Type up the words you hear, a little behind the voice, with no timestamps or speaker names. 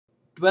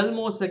12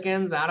 more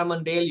seconds. Adam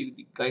and Dale,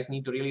 you guys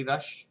need to really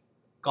rush.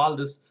 Call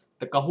this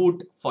the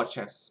Kahoot for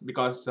chess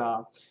because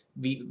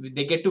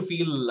they get to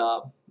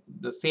feel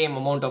the same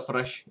amount of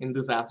rush in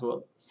this as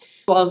well.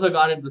 You also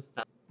got it this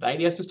time. The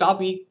idea is to stop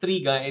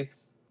e3,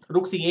 guys.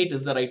 Rook c8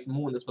 is the right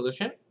move in this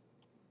position.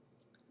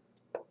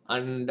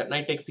 And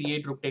knight takes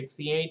c8, rook takes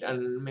c8,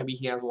 and maybe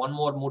he has one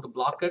more move to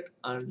block it,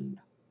 and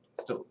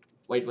still,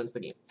 white wins the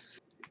game.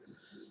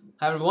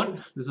 Hi everyone,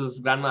 this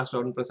is Grandmaster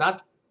Arun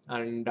Prasad,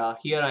 and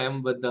here I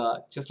am with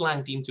the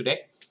Chesslang team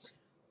today.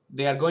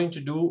 They are going to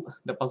do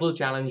the puzzle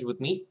challenge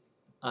with me,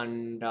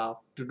 and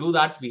to do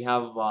that we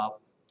have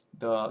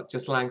the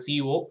Chesslang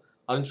CEO,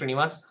 Arun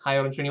Srinivas. Hi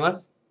Arun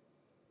Srinivas.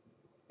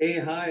 Hey,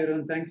 hi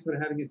Arun, thanks for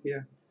having us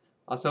here.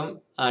 Awesome.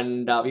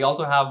 And we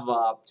also have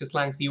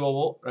Chesslang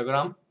COO,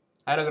 Raghuram.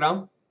 Hi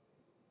Raghuram.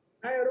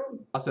 Hi Arun.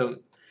 Awesome.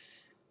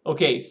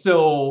 Okay,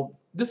 so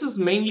this is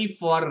mainly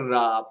for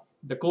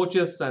the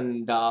coaches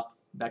and the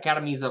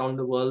academies around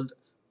the world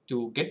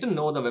to get to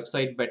know the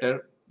website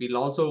better. We'll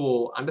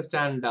also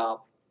understand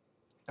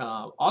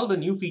all the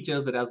new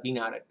features that has been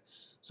added.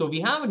 So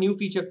we have a new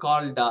feature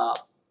called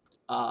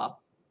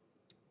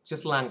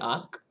Chesslang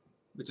Ask,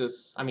 which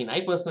is,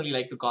 I personally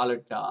like to call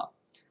it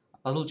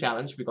puzzle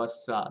challenge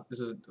because this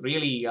is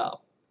really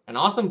an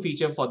awesome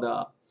feature for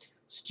the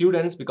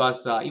students,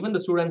 because even the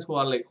students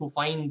who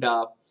find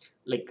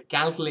like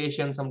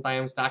calculation,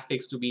 sometimes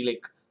tactics to be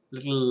like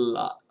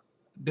little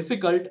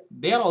difficult,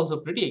 they are also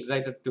pretty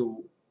excited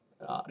to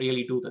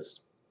really do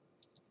this.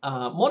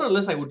 More or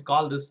less I would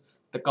call this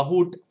the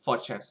Kahoot for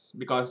chess,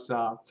 because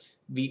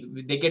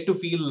they get to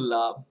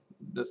feel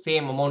the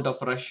same amount of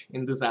rush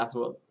in this as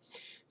well.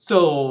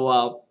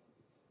 So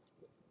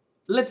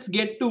let's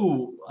get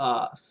to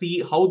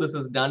see how this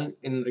is done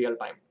in real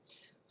time.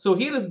 So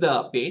here is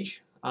the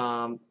page.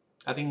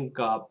 I think,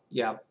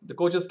 yeah, the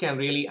coaches can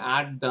really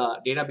add the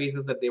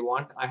databases that they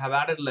want. I have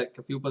added like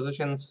a few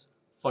positions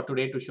for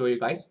today to show you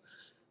guys.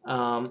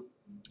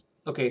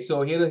 Okay,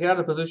 so here are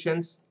the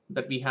positions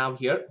that we have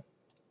here.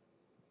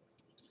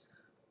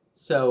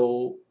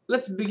 So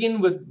let's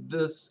begin with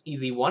this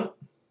easy one.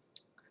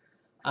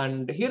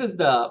 And here is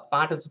the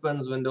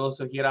participants window.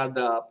 So here are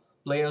the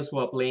players who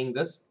are playing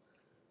this.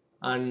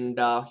 And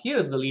here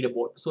is the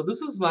leaderboard. So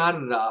this is where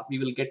we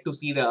will get to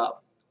see the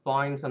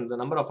points and the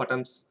number of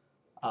attempts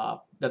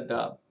that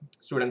the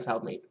students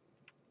have made.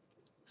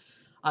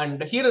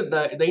 And here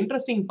the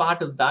interesting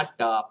part is that,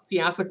 see,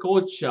 as a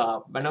coach,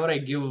 whenever I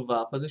give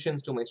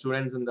positions to my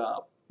students in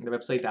the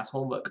website as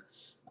homework,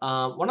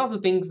 one of the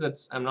things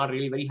that's I'm not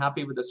really very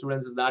happy with the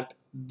students is that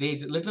they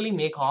literally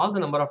make all the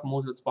number of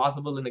moves that's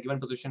possible in a given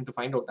position to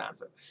find out the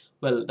answer.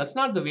 Well, that's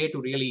not the way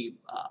to really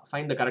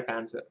find the correct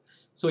answer.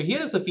 So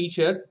here is a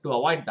feature to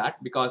avoid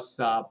that,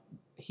 because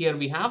here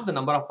we have the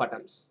number of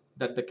attempts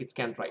that the kids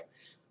can try.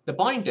 The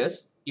point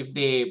is, if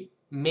they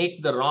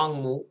make the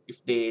wrong move,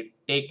 if they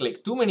take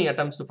like too many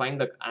attempts to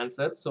find the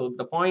answer, so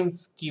the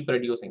points keep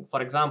reducing.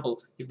 For example,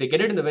 if they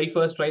get it in the very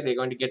first try, they're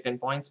going to get 10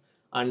 points,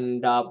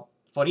 and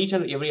for each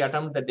and every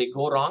attempt that they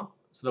go wrong,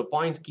 so the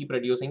points keep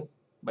reducing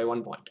by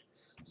 1 point.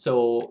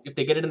 So if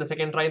they get it in the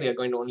second try, they are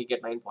going to only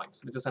get 9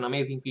 points, which is an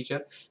amazing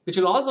feature, which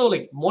will also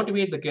like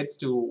motivate the kids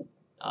to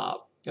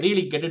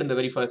really get it in the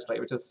very first try,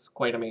 which is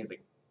quite amazing.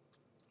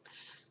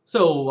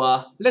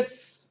 So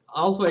let's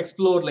also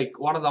explore like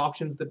what are the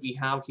options that we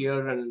have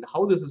here and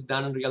how this is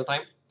done in real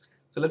time.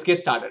 So let's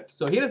get started.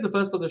 So here is the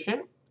first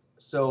position.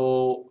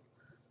 So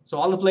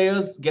all the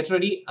players get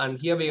ready, and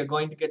here we are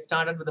going to get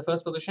started with the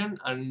first position.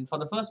 And for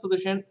the first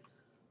position,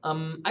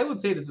 I would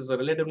say this is a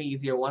relatively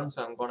easier one,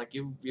 so I'm gonna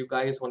give you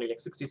guys only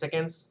like 60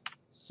 seconds.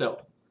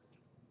 So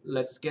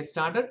let's get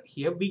started.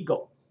 Here we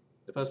go.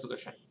 The first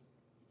position.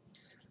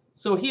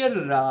 So here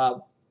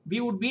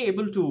we would be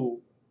able to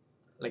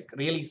like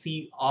really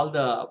see all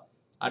the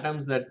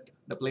attempts that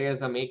the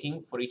players are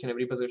making for each and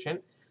every position.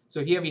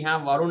 So here we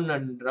have Arun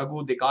and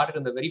Raghu. They got it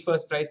in the very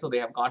first try, so they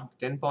have got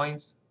 10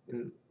 points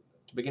to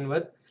begin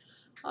with.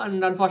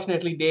 And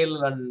unfortunately,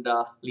 Dale and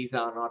Lisa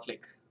are not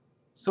like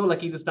so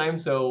lucky this time,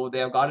 so they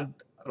have got it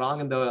wrong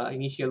in the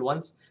initial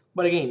ones.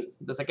 But again,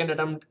 the second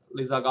attempt,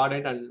 Lisa got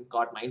it and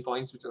got 9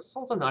 points, which is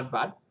also not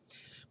bad.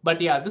 But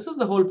yeah, this is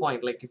the whole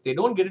point. Like if they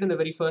don't get it in the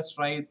very first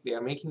try, they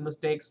are making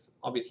mistakes.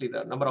 Obviously,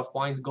 the number of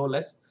points go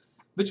less,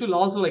 which will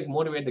also like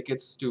motivate the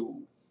kids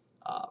to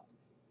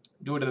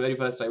do it in the very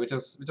first try, which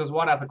is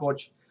what as a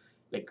coach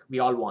like we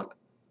all want.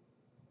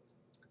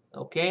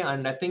 Okay,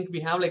 and I think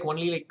we have like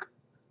only like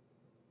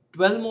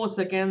 12 more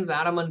seconds.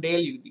 Adam and Dale,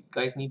 you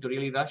guys need to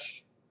really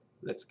rush.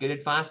 Let's get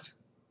it fast.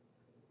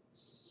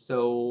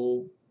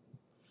 So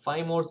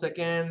 5 more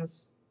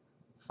seconds.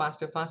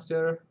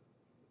 Faster.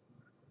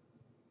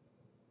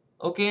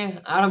 Okay,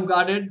 Adam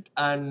got it,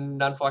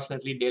 and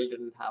unfortunately Dale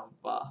didn't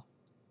have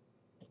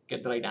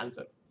get the right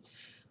answer.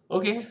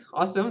 Okay,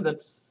 awesome.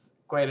 That's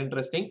quite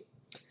interesting.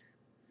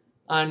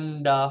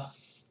 And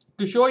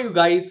to show you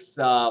guys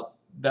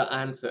the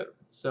answer,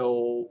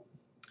 so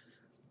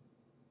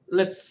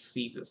let's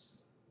see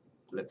this.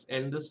 Let's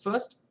end this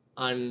first.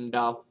 And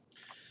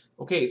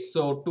Okay,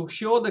 so to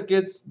show the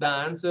kids the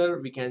answer,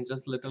 we can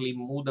just literally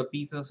move the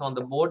pieces on the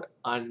board,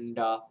 and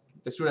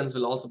the students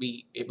will also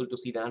be able to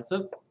see the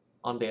answer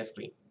on their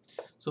screen.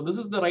 So this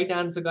is the right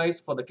answer, guys,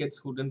 for the kids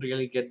who didn't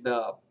really get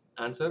the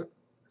answer.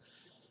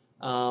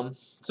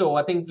 So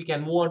I think we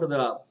can move on to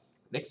the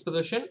next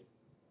position,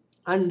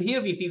 and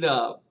here we see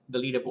the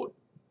leaderboard.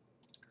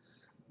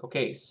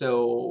 Okay,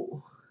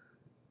 so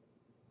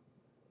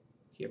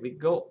here we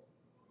go.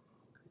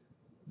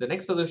 The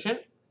next position,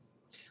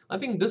 I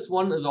think this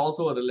one is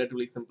also a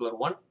relatively simpler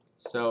one.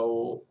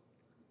 So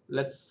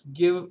let's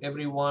give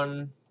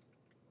everyone,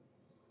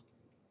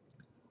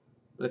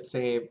 let's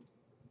say,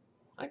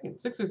 I think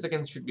 60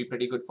 seconds should be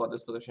pretty good for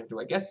this position too,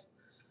 I guess.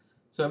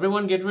 So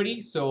everyone get ready.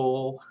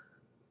 So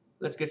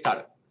let's get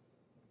started.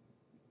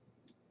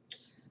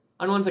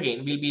 And once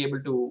again, we'll be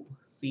able to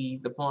see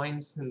the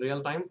points in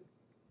real time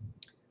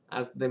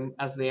as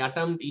they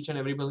attempt each and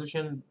every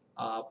position,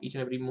 each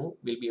and every move.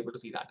 We'll be able to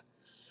see that.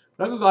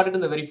 Raghu got it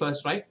in the very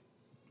first try.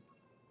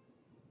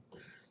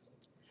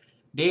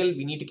 Dale,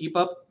 we need to keep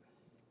up.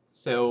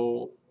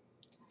 So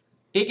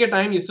take your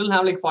time. You still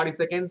have like 40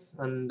 seconds,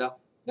 and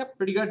yeah,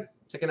 pretty good.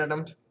 Second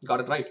attempt,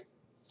 got it right.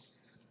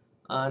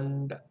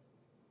 And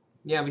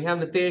yeah, we have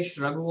Nitesh,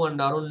 Raghu,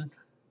 and Arun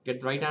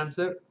get right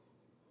answer.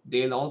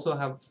 They'll also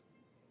have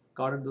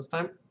got it this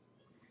time.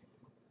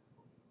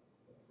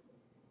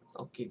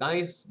 Okay,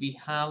 guys, we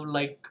have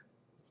like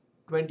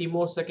 20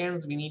 more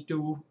seconds. We need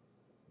to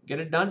get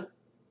it done.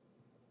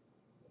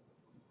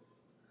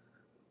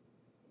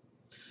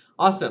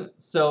 Awesome.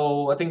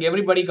 So I think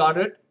everybody got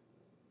it.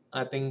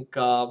 I think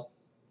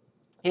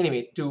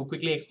anyway, to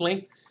quickly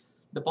explain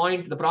the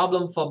point, the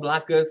problem for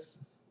black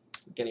is,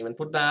 you can even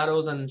put the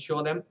arrows and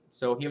show them.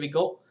 So here we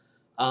go.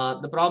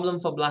 The problem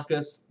for black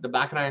is the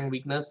back rank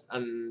weakness,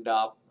 and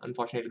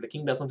unfortunately the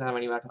king doesn't have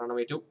anywhere to run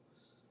away to.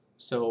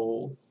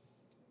 So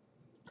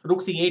rook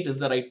c8 is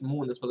the right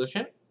move in this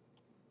position,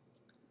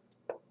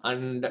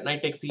 and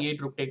knight takes c8,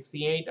 rook takes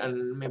c8,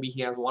 and maybe he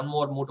has one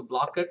more move to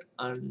block it,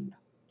 and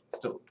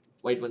still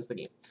white wins the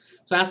game.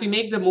 So as we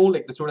make the move,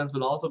 like, the students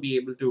will also be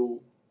able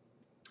to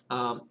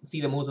see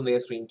the moves on their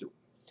screen too.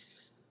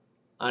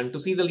 And to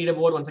see the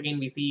leaderboard, once again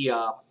we see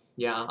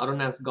yeah, Arun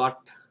has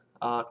got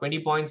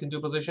 20 points in 2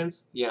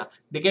 positions. Yeah,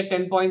 they get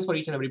 10 points for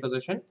each and every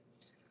position.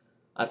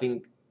 I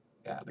think,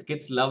 yeah, the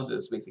kids love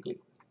this basically.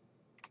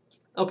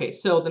 Okay,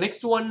 so the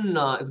next one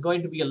is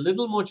going to be a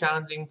little more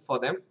challenging for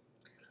them.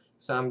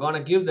 So I'm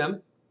gonna give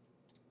them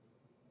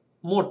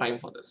more time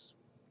for this.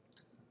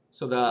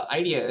 So the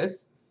idea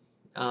is,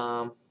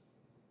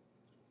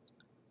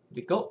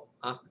 we go,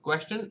 ask the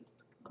question,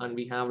 and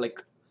we have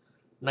like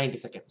 90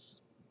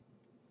 seconds.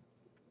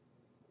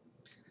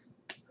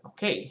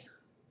 Okay,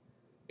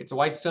 it's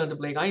white's turn to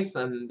play, guys,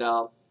 and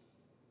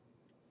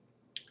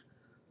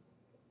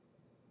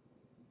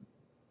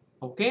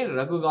okay,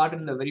 Raghu got it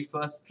in the very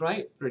first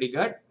try, pretty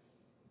good.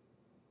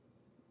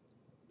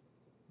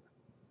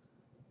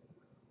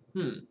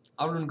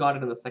 Arun got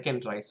it in the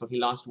second try, so he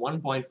lost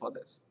 1 point for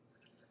this.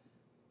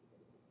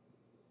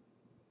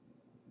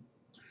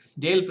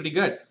 Dale, pretty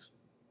good.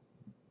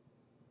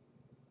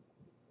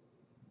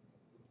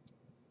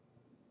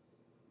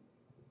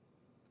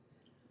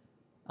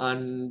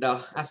 And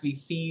as we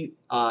see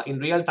in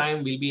real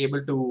time, we'll be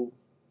able to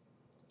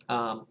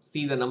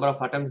see the number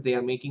of attempts they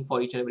are making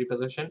for each and every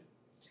position,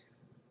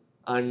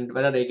 and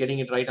whether they're getting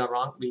it right or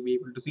wrong, we'll be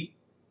able to see.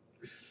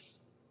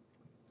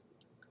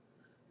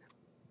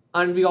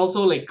 And we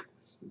also, like,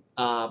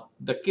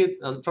 the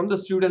kids from the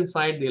student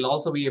side, they'll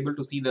also be able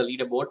to see the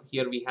leaderboard.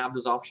 Here we have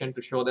this option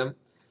to show them.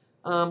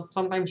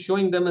 Sometimes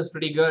showing them is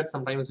pretty good.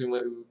 Sometimes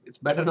it's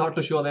better not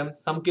to show them.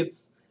 Some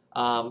kids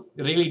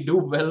really do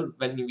well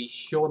when we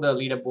show the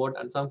leaderboard,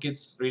 and some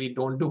kids really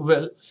don't do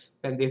well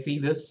when they see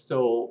this.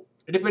 So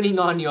depending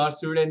on your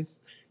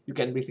students, you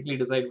can basically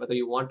decide whether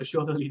you want to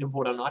show the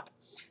leaderboard or not.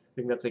 I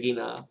think that's again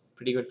a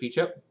pretty good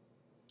feature.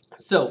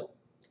 So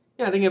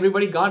yeah, I think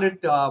everybody got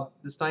it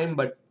this time,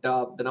 but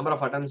the number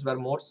of attempts were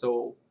more,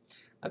 so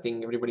I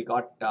think everybody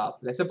got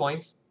lesser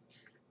points.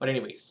 But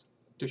anyways,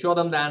 to show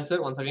them the answer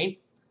once again,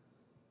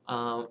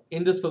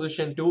 in this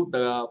position too,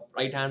 the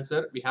right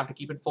answer, we have to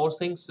keep it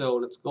forcing. So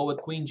let's go with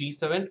queen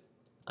g7,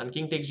 and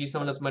king takes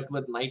g7 is met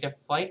with knight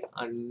f5.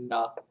 And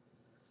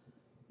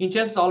in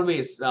chess,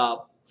 always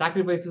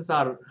sacrifices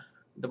are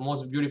the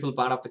most beautiful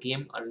part of the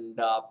game, and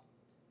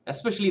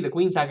especially the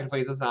queen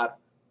sacrifices are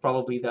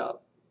probably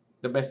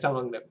the best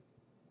among them.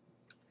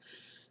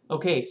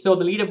 Okay, so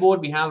the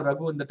leaderboard, we have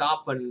Raghu in the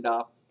top, and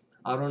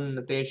Arun,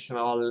 Nitesh are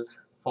all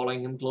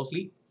following him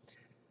closely.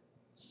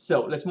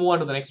 So let's move on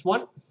to the next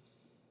one.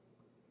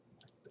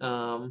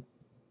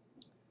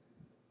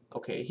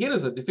 Okay, here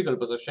is a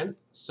difficult position.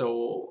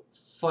 So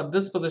for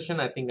this position,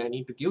 I think I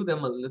need to give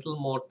them a little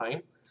more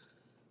time.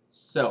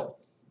 So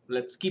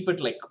let's keep it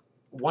like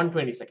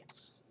 120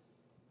 seconds,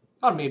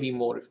 or maybe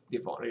more if they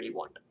really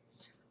want.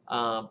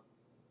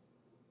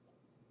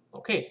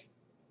 Okay,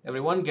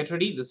 everyone get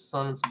ready. This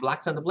one's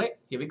black's on the play.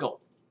 Here we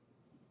go.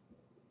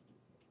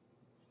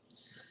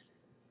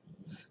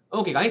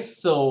 Okay, guys,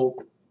 so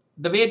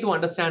the way to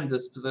understand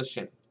this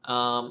position,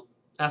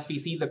 As we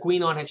see, the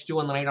queen on h2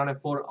 and the knight on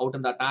f4 out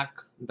in the attack.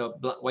 The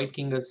white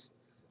king is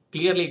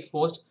clearly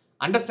exposed.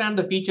 Understand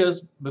the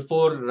features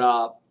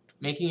before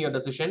making your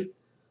decision.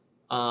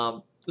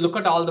 Look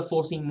at all the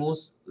forcing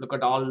moves. Look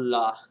at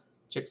all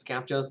checks,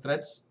 captures,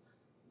 threats,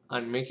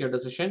 and make your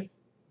decision.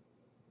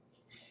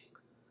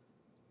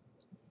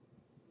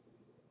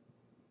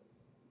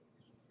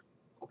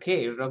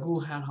 Okay, Raghu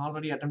had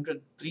already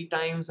attempted 3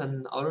 times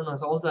and Arun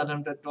has also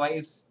attempted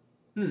twice.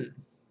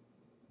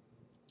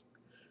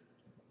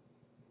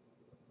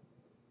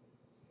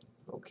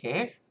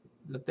 Okay,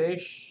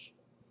 Nitesh.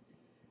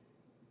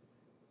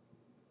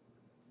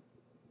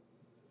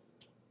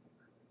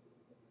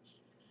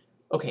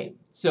 Okay,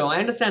 so I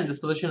understand this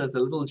position is a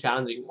little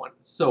challenging one.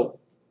 So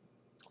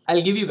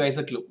I'll give you guys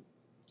a clue.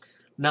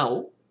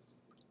 Now,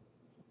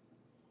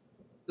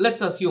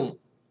 let's assume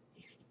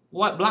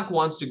black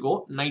wants to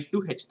go knight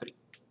to h3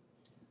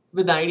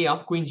 with the idea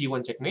of queen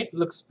g1 checkmate.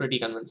 Looks pretty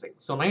convincing.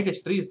 So knight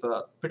h3 is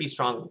a pretty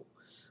strong move.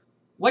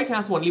 White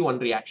has only one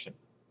reaction.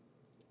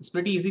 It's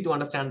pretty easy to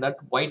understand that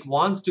white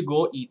wants to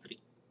go e3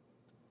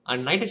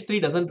 and knight h3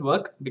 doesn't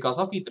work because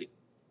of e3.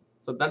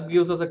 So that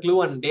gives us a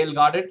clue, and Dale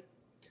got it.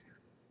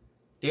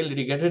 Dale, did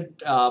you get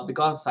it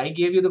because I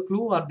gave you the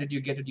clue, or did you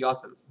get it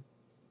yourself?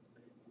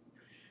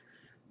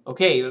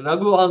 Okay,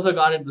 Raghu also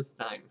got it this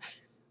time.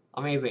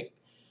 Amazing.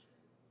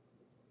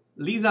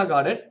 Lisa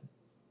got it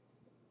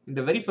in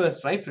the very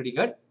first try, pretty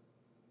good.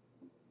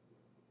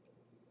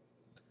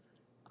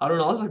 Arun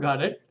also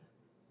got it.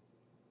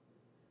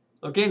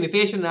 Okay,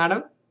 Nitesh and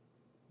Adam,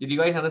 did you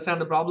guys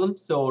understand the problem?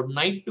 So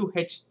knight to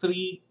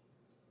h3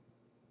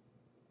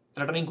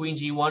 threatening queen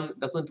g1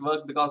 doesn't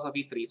work because of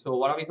e3. So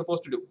what are we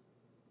supposed to do?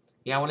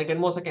 We have only 10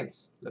 more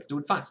seconds. Let's do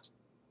it fast.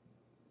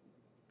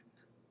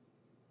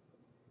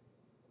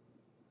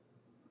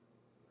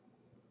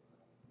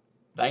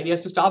 The idea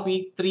is to stop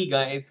e3,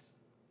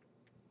 guys.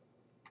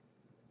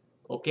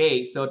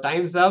 Okay, so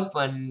time's up,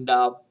 and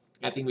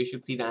I think we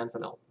should see the answer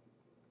now.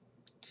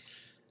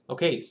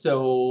 Okay,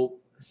 so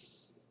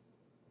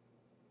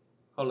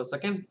hold a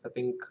second. I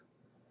think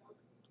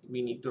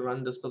we need to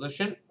run this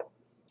position.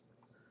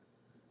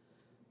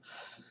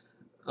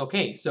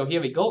 Okay, so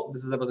here we go.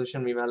 This is the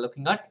position we were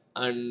looking at,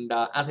 and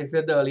as I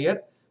said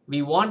earlier,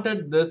 we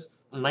wanted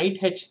this knight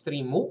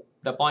h3 move.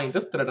 The point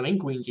is threatening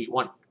queen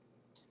g1.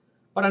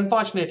 But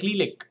unfortunately,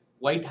 like,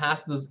 white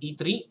has this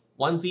e3.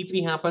 Once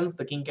e3 happens,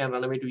 the king can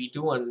run away to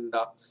e2, and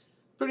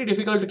pretty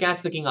difficult to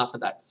catch the king after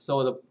that.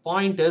 So the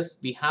point is,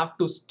 we have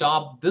to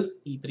stop this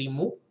e3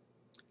 move,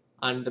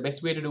 and the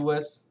best way to do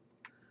is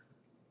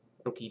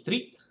rook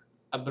e3,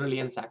 a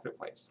brilliant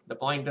sacrifice. The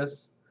point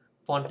is,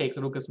 pawn takes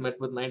rook is met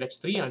with knight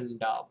h3,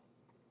 and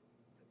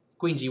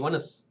queen g1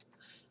 is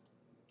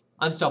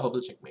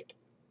unstoppable checkmate.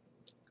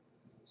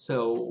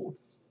 So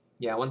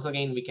yeah, once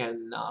again we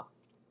can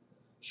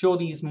show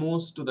these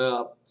moves to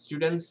the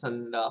students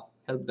and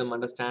help them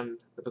understand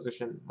the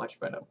position much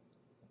better.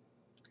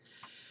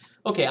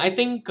 Okay, I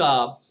think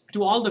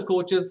to all the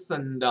coaches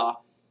and the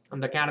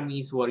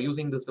academies who are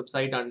using this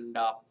website, and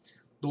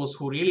those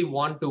who really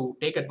want to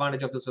take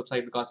advantage of this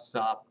website, because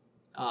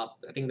I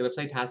think the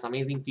website has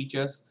amazing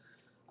features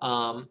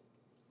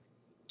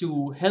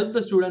to help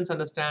the students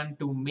understand,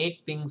 to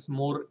make things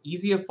more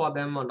easier for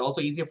them and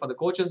also easier for the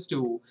coaches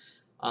to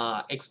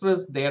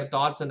express their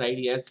thoughts and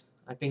ideas.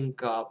 I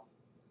think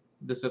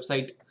this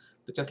website,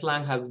 the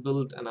Chesslang, has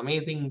built an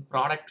amazing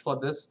product for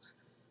this,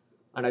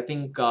 and I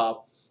think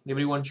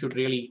everyone should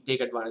really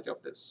take advantage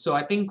of this. So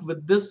I think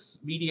with this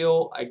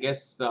video, I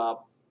guess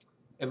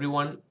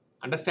everyone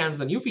understands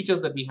the new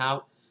features that we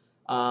have,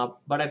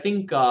 but I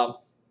think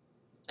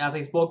as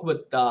I spoke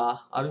with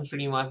Arun,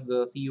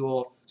 the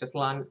CEO of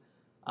Chesslang,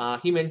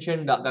 he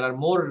mentioned there are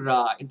more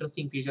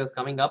interesting features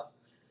coming up.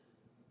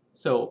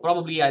 So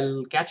probably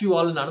I'll catch you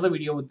all in another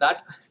video with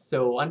that.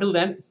 So until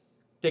then,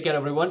 take care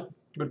everyone.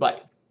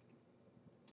 Goodbye.